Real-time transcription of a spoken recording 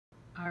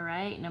All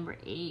right, number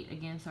 8.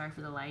 Again, sorry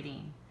for the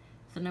lighting.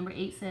 So number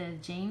 8 says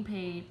Jane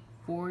paid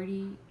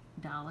 $40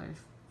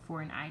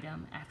 for an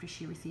item after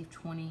she received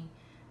 20%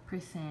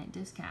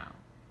 discount.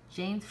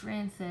 Jane's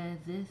friend says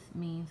this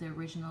means the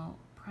original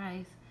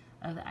price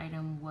of the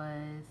item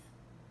was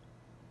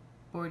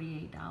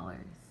 $48.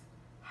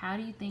 How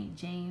do you think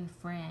Jane's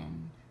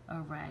friend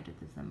arrived at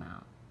this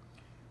amount?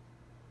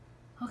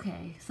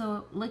 Okay,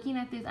 so looking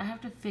at this, I have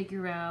to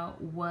figure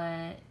out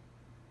why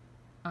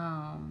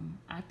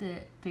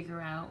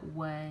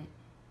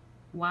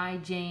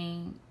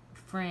Jane's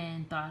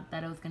friend thought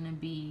that it was gonna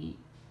be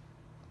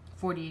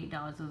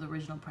 $48 was the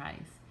original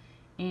price.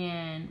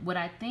 And what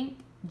I think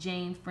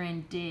Jane's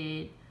friend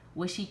did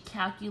was she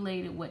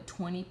calculated what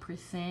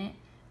 20%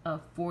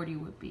 of 40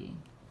 would be.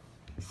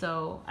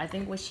 So I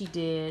think what she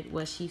did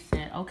was she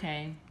said,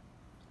 okay,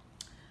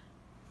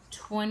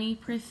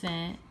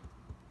 20%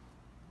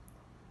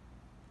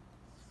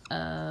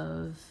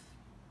 of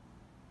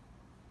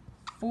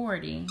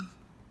 40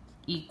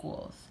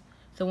 equals.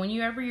 So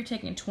whenever you're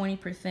taking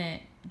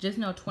 20%, just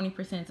know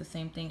 20% is the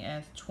same thing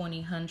as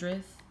 20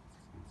 hundredths,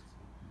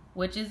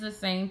 which is the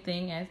same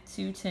thing as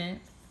 2/10,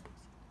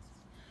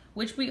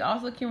 which we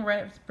also can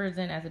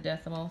represent as a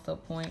decimal, so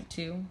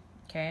 0.2,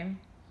 okay?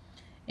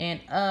 And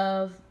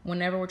of,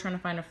 whenever we're trying to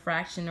find a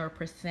fraction or a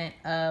percent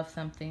of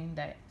something,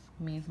 that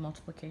means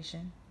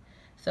multiplication.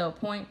 So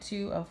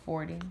 0.2 of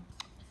 40,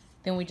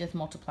 then we just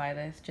multiply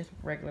this, just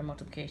regular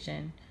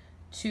multiplication.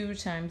 2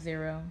 times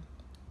 0,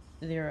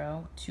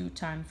 0, 2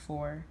 times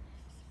 4,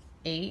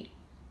 8,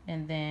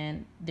 and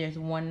then there's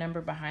one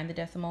number behind the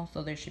decimal,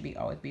 so there should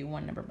always be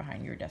one number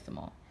behind your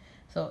decimal.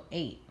 So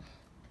 8.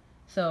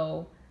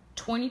 So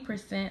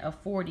 20% of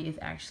 40 is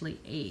actually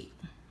 8.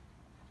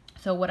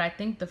 So what I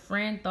think the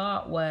friend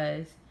thought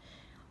was,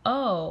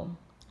 oh,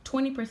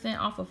 20%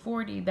 off of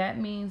 40, that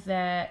means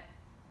that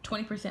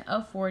 20%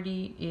 of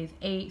 40 is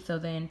 8, so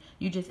then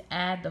you just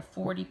add the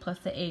 40 plus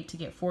the 8 to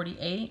get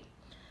 48.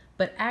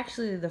 But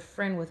actually the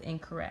friend was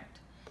incorrect.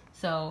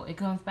 So it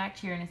comes back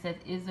here and it says,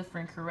 is the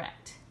friend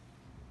correct?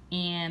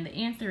 And the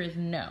answer is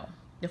no.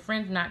 The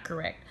friend's not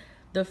correct.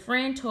 The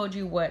friend told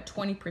you what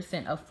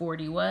 20% of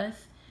 40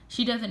 was.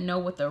 She doesn't know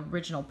what the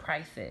original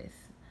price is.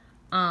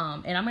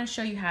 And I'm going to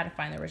show you how to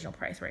find the original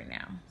price right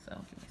now. So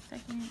give me a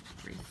second.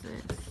 Erase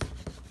this.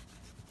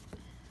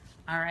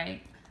 All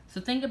right. So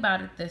think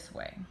about it this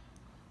way.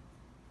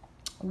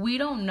 We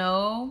don't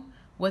know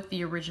what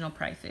the original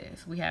price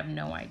is. We have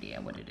no idea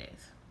what it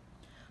is.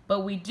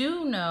 But we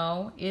do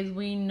know is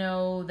we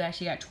know that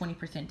she got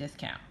 20%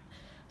 discount.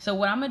 So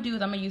what I'm going to do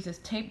is I'm going to use this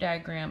tape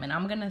diagram and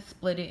I'm going to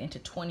split it into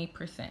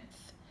 20%.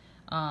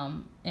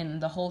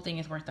 And the whole thing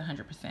is worth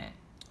 100%.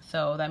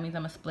 So that means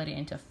I'm going to split it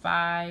into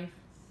 5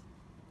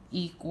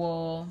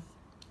 equal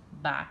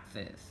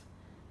boxes.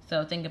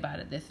 So think about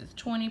it. This is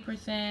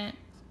 20%,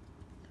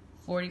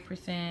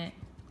 40%,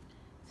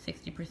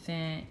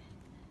 60%,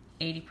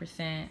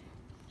 80%,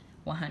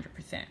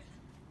 100%.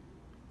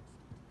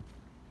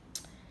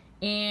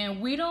 And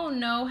we don't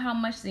know how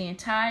much the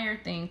entire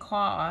thing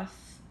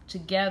costs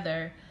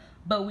together,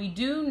 but we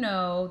do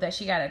know that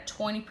she got a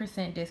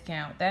 20%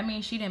 discount. That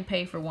means she didn't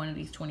pay for one of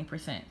these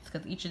 20%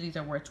 because each of these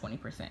are worth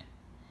 20%.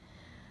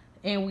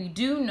 And we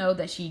do know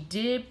that she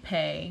did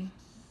pay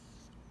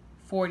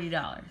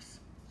 $40.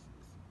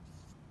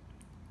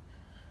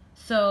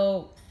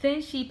 So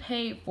since she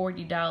paid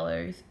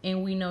 $40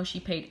 and we know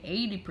she paid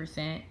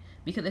 80%,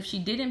 because if she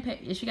didn't pay,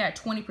 if she got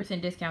a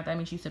 20% discount, that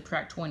means you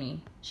subtract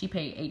 20, she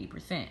paid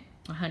 80%,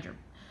 100.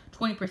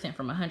 20%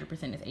 from 100%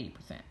 is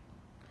 80%.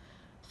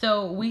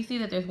 So we see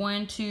that there's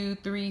 1, 2,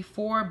 3,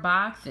 4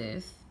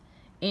 boxes,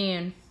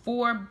 and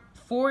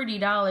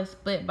 $40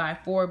 split by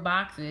 4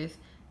 boxes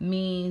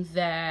means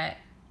that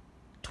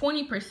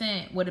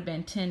 20% would have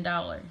been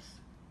 $10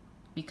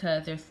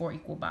 because there's 4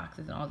 equal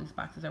boxes and all these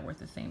boxes are worth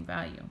the same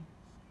value.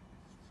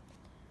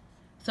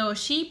 So if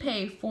she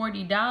paid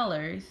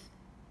 $40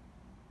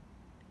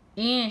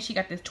 and she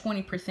got this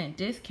 20%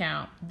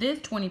 discount, this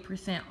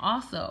 20%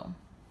 also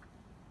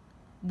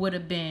would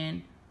have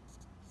been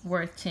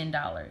worth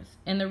 $10.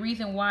 And the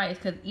reason why is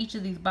because each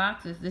of these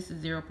boxes, this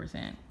is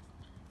 0%,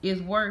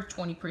 is worth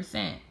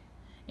 20%.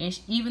 And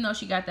even though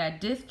she got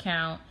that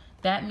discount,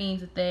 that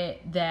means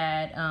that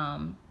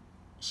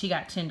she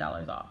got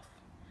 $10 off.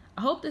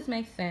 I hope this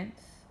makes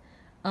sense.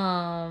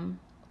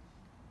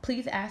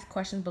 Please ask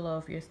questions below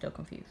if you're still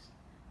confused.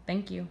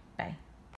 Thank you. Bye.